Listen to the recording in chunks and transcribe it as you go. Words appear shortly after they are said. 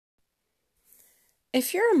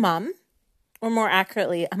If you're a mom, or more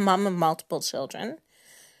accurately, a mom of multiple children,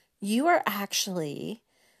 you are actually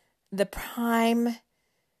the prime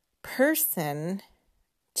person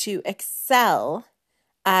to excel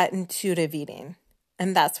at intuitive eating.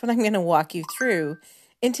 And that's what I'm going to walk you through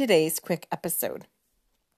in today's quick episode.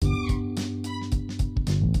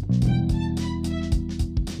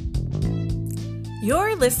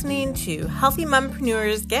 You're listening to Healthy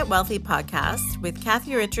Mompreneurs Get Wealthy podcast with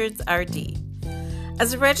Kathy Richards, RD.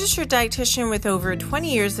 As a registered dietitian with over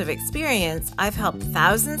 20 years of experience, I've helped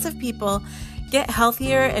thousands of people get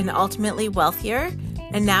healthier and ultimately wealthier.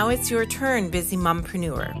 And now it's your turn, busy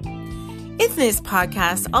mompreneur. In this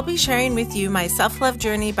podcast, I'll be sharing with you my self-love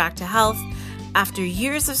journey back to health after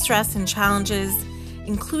years of stress and challenges,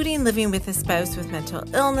 including living with a spouse with mental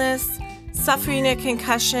illness, suffering a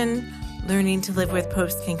concussion, learning to live with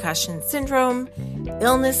post-concussion syndrome,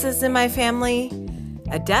 illnesses in my family,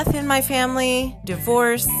 a death in my family,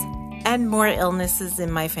 divorce, and more illnesses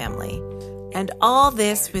in my family. And all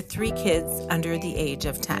this with 3 kids under the age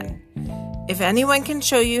of 10. If anyone can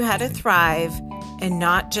show you how to thrive and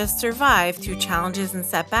not just survive through challenges and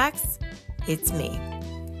setbacks, it's me.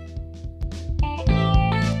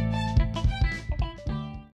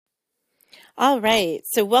 All right,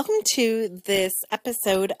 so welcome to this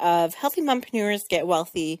episode of Healthy Mompreneurs Get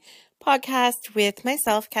Wealthy podcast with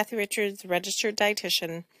myself, Kathy Richards, registered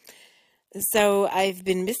dietitian. So I've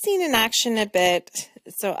been missing in action a bit,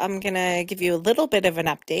 so I'm going to give you a little bit of an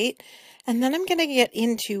update, and then I'm going to get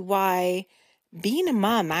into why being a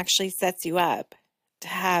mom actually sets you up to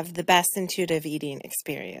have the best intuitive eating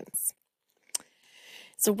experience.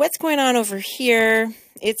 So what's going on over here?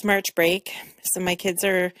 It's March break, so my kids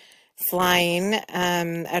are flying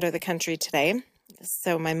out of the country today.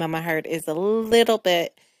 So my mama heart is a little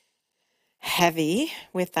bit heavy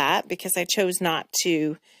with that because I chose not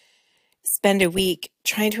to spend a week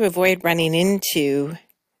trying to avoid running into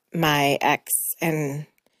my ex and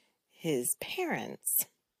his parents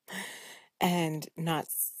and not,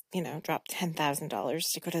 drop $10,000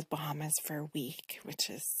 to go to the Bahamas for a week, which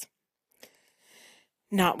is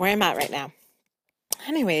not where I'm at right now.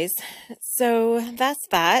 Anyways, so that's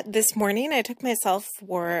that. This morning I took myself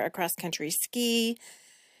for a cross-country ski.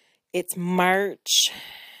 It's March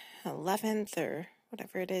 11th or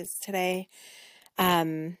whatever it is today.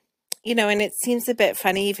 And it seems a bit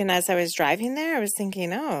funny even as I was driving there. I was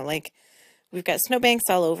thinking, we've got snowbanks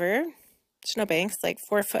all over. Snowbanks, like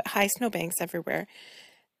 4-foot high snowbanks everywhere.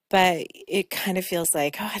 But it kind of feels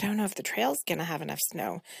like, I don't know if the trail's going to have enough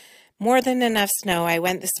snow. More than enough snow. I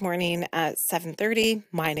went this morning at 7:30,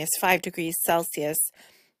 minus 5 degrees Celsius.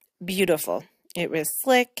 Beautiful. It was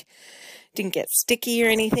slick. Didn't get sticky or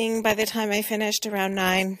anything by the time I finished around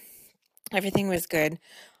 9. Everything was good.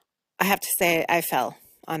 I have to say I fell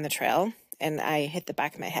on the trail and I hit the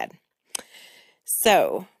back of my head.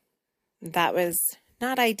 So that was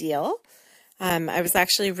not ideal. I was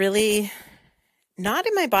actually really not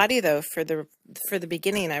in my body though for the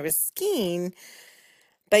beginning. I was skiing.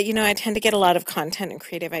 But, I tend to get a lot of content and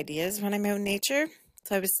creative ideas when I'm out in nature.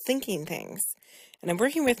 So I was thinking things. And I'm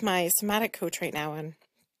working with my somatic coach right now on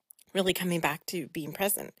really coming back to being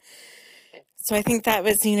present. So I think that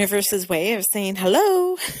was the universe's way of saying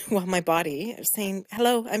hello. Well, my body of saying,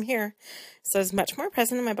 hello, I'm here. So I was much more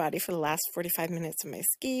present in my body for the last 45 minutes of my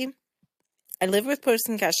ski. I live with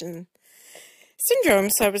post-concussion syndrome.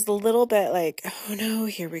 So I was a little bit like, oh no,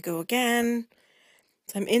 here we go again.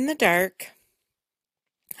 So I'm in the dark,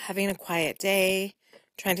 having a quiet day,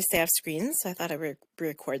 trying to stay off screens. So I thought I would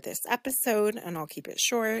record this episode and I'll keep it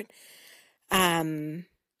short.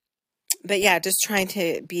 But yeah, just trying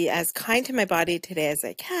to be as kind to my body today as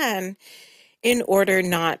I can in order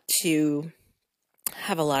not to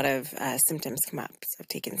have a lot of symptoms come up. So I've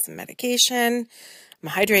taken some medication, I'm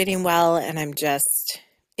hydrating well, and I'm just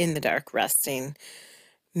in the dark resting.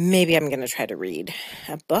 Maybe I'm going to try to read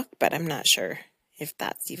a book, but I'm not sure if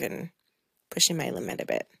that's even pushing my limit a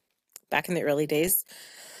bit. Back in the early days,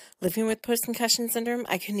 living with post-concussion syndrome,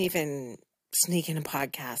 I couldn't even sneak in a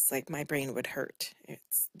podcast. Like my brain would hurt.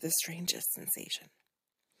 It's the strangest sensation.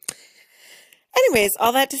 Anyways,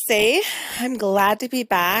 all that to say, I'm glad to be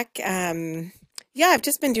back. I've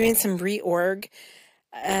just been doing some reorg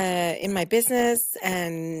in my business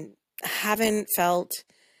and haven't felt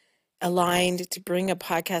aligned to bring a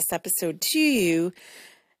podcast episode to you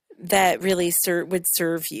that really would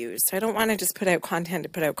serve you. So I don't want to just put out content to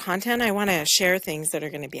put out content. I want to share things that are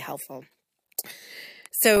going to be helpful.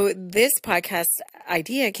 So this podcast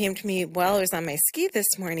idea came to me while I was on my ski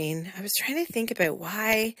this morning. I was trying to think about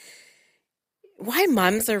why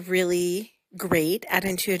moms are really great at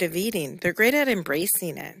intuitive eating. They're great at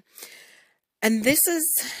embracing it. And this is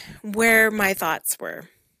where my thoughts were.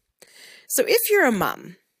 So if you're a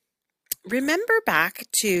mom, remember back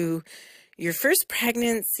to your first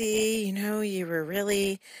pregnancy. You were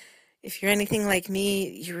really, if you're anything like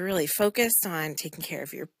me, you were really focused on taking care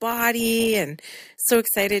of your body and so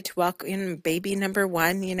excited to welcome in baby number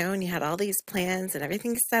one, and you had all these plans and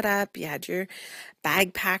everything set up. You had your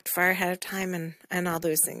bag packed far ahead of time and all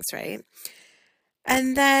those things, right?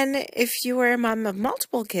 And then if you were a mom of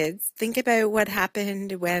multiple kids, think about what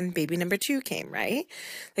happened when baby number two came, right?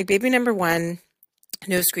 Like baby number one,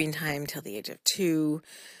 no screen time till the age of 2,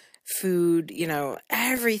 food,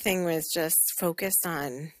 everything was just focused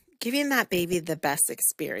on giving that baby the best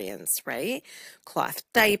experience, right? Cloth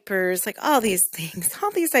diapers, like all these things,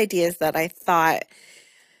 all these ideas that I thought,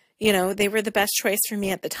 they were the best choice for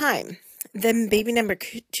me at the time. Then baby number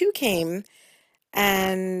 2 came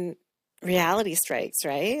and reality strikes,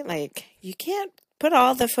 right? Like you can't put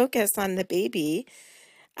all the focus on the baby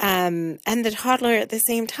and the toddler at the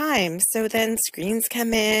same time. So then screens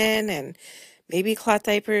come in and maybe cloth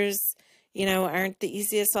diapers, aren't the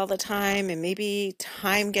easiest all the time, and maybe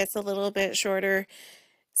time gets a little bit shorter.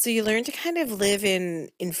 So you learn to kind of live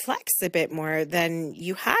in flex a bit more than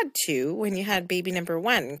you had to when you had baby number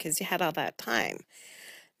 1 because you had all that time.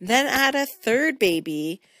 Then add a third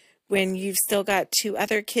baby when you've still got 2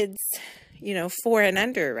 other kids, 4 and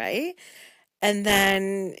under, right? And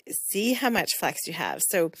then see how much flex you have.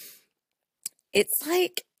 So it's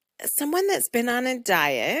like someone that's been on a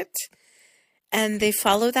diet and they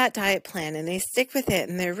follow that diet plan and they stick with it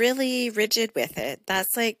and they're really rigid with it.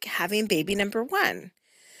 That's like having baby number 1.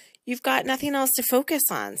 You've got nothing else to focus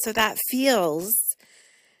on. So that feels,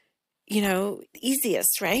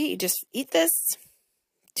 easiest, right? You just eat this,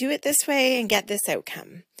 do it this way, and get this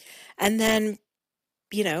outcome. And then,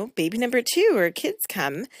 baby number 2 or kids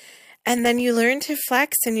come, and then you learn to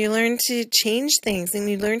flex and you learn to change things and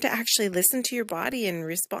you learn to actually listen to your body and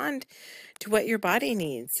respond to what your body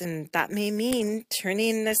needs. And that may mean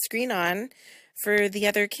turning the screen on for the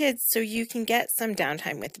other kids so you can get some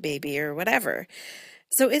downtime with the baby or whatever.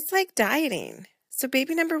 So it's like dieting. So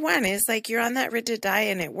baby number 1 is like you're on that rigid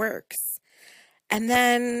diet and it works. And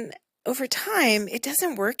then over time, it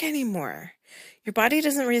doesn't work anymore. Your body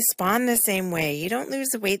doesn't respond the same way. You don't lose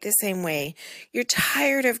the weight the same way. You're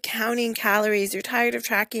tired of counting calories. You're tired of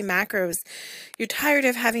tracking macros. You're tired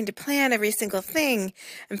of having to plan every single thing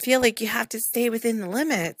and feel like you have to stay within the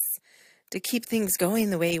limits to keep things going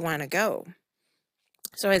the way you want to go.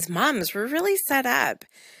 So as moms, we're really set up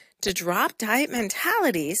to drop diet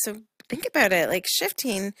mentality. So think about it, like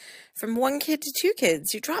shifting from 1 kid to 2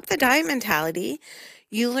 kids. You drop the diet mentality.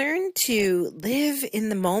 You learn to live in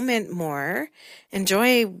the moment more,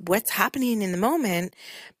 enjoy what's happening in the moment,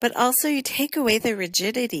 but also you take away the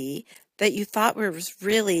rigidity that you thought was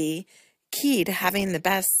really key to having the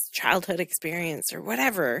best childhood experience or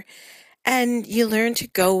whatever. And you learn to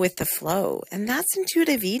go with the flow. And that's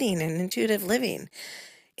intuitive eating and intuitive living.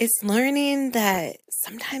 It's learning that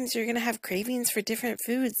sometimes you're going to have cravings for different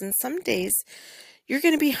foods, and some days you're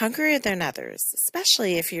going to be hungrier than others,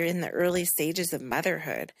 especially if you're in the early stages of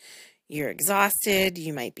motherhood. You're exhausted,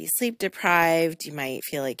 you might be sleep deprived, you might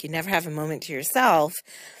feel like you never have a moment to yourself.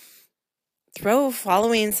 Throw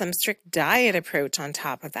following some strict diet approach on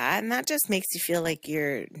top of that, and that just makes you feel like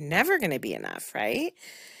you're never going to be enough, right?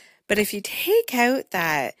 But if you take out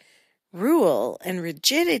that rule and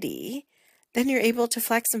rigidity, then you're able to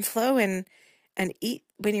flex and flow and eat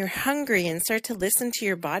when you're hungry and start to listen to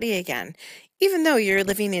your body again, even though you're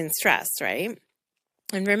living in stress, right?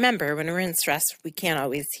 And remember, when we're in stress, we can't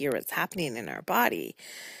always hear what's happening in our body.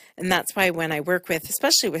 And that's why when I work with,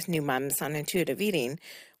 especially with new moms on intuitive eating,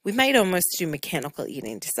 we might almost do mechanical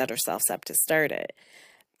eating to set ourselves up to start it.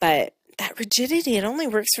 But that rigidity, it only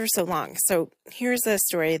works for so long. So here's a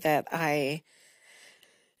story that I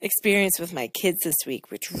experienced with my kids this week,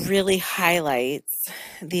 which really highlights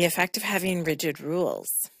the effect of having rigid rules.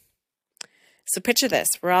 So picture this.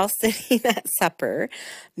 We're all sitting at supper,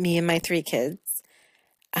 me and my 3 kids.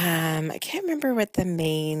 I can't remember what the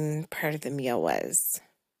main part of the meal was.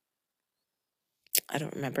 I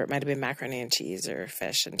don't remember. It might have been macaroni and cheese or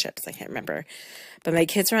fish and chips. I can't remember. But my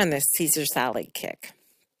kids were on this Caesar salad kick.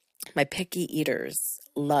 My picky eaters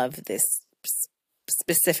love this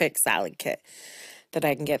specific salad kit that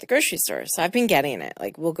I can get at the grocery store. So I've been getting it.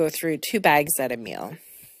 Like we'll go through 2 bags at a meal,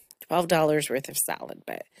 $12 worth of salad,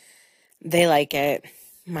 but they like it.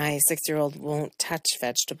 My 6-year-old won't touch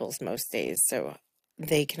vegetables most days, so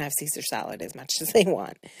they can have Caesar salad as much as they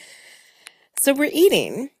want. So we're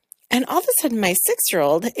eating, and all of a sudden my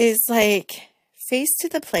 6-year-old is like face to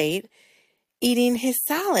the plate, eating his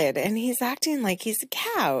salad and he's acting like he's a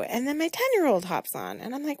cow. And then my 10-year-old hops on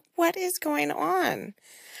and I'm like, what is going on?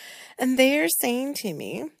 And they are saying to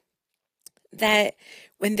me that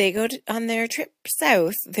when they go on their trip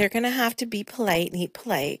south, they're going to have to be polite and eat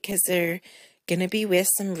polite because they're going to be with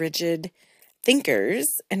some rigid thinkers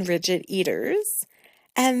and rigid eaters,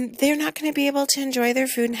 and they're not going to be able to enjoy their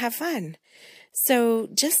food and have fun. So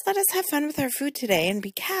just let us have fun with our food today and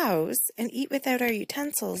be cows and eat without our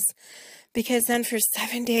utensils, because then for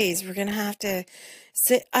 7 days we're going to have to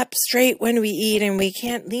sit up straight when we eat and we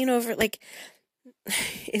can't lean over. Like,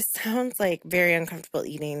 it sounds like very uncomfortable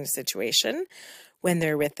eating situation when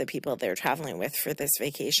they're with the people they're traveling with for this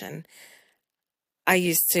vacation. I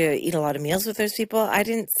used to eat a lot of meals with those people. I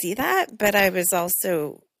didn't see that, but I was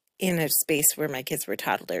also in a space where my kids were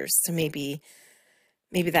toddlers. So maybe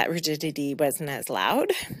that rigidity wasn't as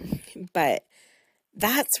loud, but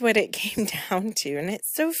that's what it came down to. And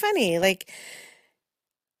it's so funny. Like,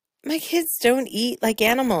 my kids don't eat like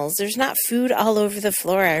animals. There's not food all over the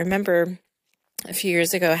floor. I remember a few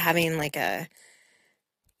years ago having like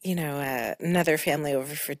another family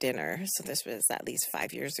over for dinner. So this was at least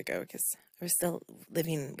 5 years ago because I was still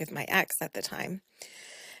living with my ex at the time.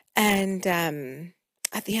 And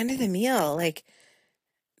at the end of the meal, like,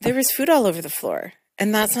 there was food all over the floor.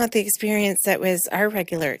 And that's not the experience that was our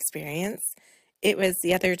regular experience. It was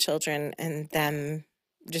the other children and them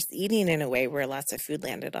just eating in a way where lots of food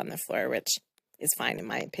landed on the floor, which is fine in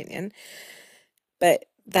my opinion. But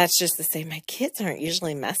that's just to say my kids aren't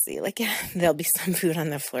usually messy. Like, yeah, there'll be some food on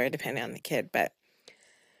the floor depending on the kid,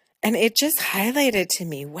 and it just highlighted to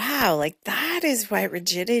me, wow, like that is what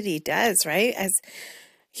rigidity does, right? As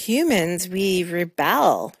humans, we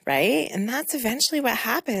rebel, right? And that's eventually what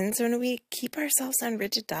happens when we keep ourselves on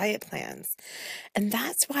rigid diet plans. And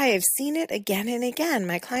that's why I've seen it again and again.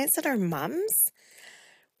 My clients that are moms,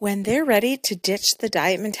 when they're ready to ditch the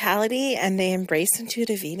diet mentality and they embrace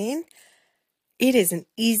intuitive eating, it is an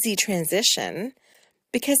easy transition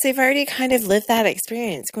because they've already kind of lived that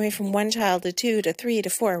experience, going from 1 child to 2 to 3 to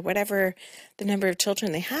 4, whatever the number of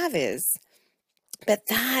children they have is. But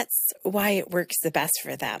that's why it works the best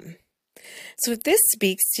for them. So if this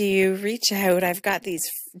speaks to you, reach out. I've got these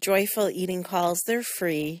joyful eating calls. They're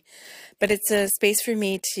free, but it's a space for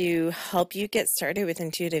me to help you get started with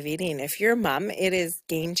intuitive eating. If you're a mom, it is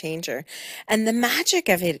game changer. And the magic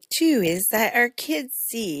of it too is that our kids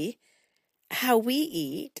see how we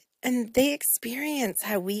eat and they experience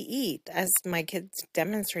how we eat, as my kids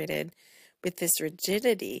demonstrated with this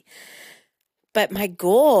rigidity. But my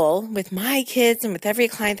goal with my kids and with every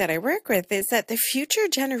client that I work with is that the future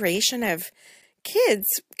generation of kids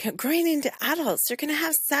growing into adults, they're going to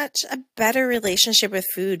have such a better relationship with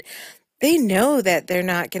food. They know that they're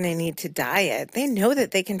not going to need to diet. They know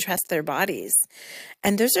that they can trust their bodies.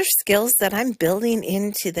 And those are skills that I'm building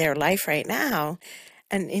into their life right now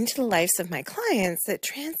and into the lives of my clients that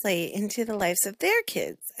translate into the lives of their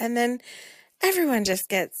kids. And then everyone just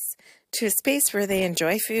gets to a space where they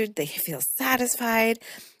enjoy food, they feel satisfied.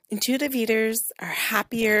 Intuitive eaters are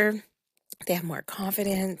happier, they have more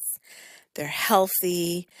confidence, they're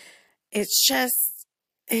healthy. It's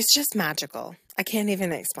just magical. I can't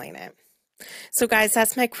even explain it. So guys,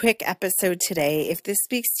 that's my quick episode today. If this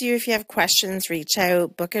speaks to you, if you have questions, reach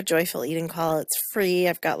out, book a joyful eating call. It's free.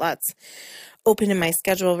 I've got lots open in my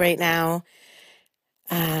schedule right now.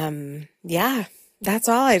 Yeah, that's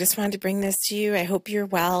all. I just wanted to bring this to you. I hope you're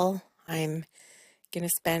well. I'm going to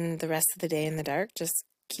spend the rest of the day in the dark, just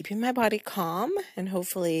keeping my body calm, and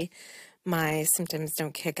hopefully my symptoms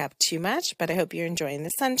don't kick up too much, but I hope you're enjoying the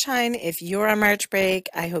sunshine. If you're on March break,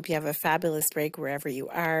 I hope you have a fabulous break wherever you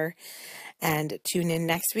are, and tune in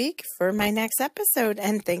next week for my next episode.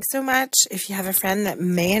 And thanks so much. If you have a friend that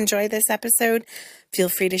may enjoy this episode, feel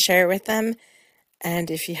free to share it with them.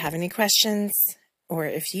 And if you have any questions, or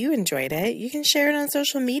if you enjoyed it, you can share it on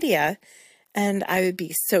social media. And I would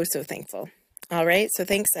be so, so thankful. All right. So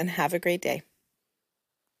thanks and have a great day.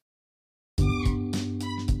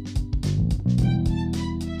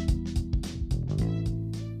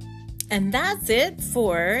 And that's it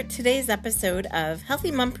for today's episode of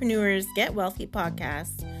Healthy Mompreneurs Get Wealthy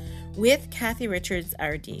podcast with Kathy Richards,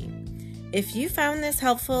 RD. If you found this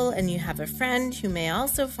helpful and you have a friend who may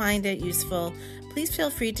also find it useful, please feel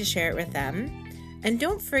free to share it with them. And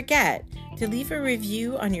don't forget to leave a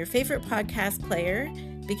review on your favorite podcast player,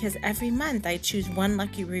 because every month I choose one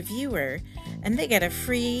lucky reviewer and they get a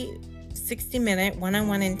free 60-minute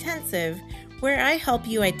one-on-one intensive where I help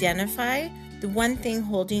you identify the one thing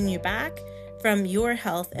holding you back from your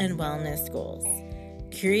health and wellness goals.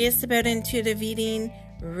 Curious about intuitive eating?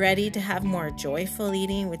 Ready to have more joyful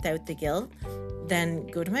eating without the guilt? then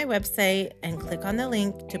go to my website and click on the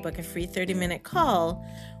link to book a free 30-minute call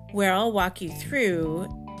where I'll walk you through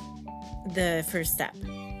the first step.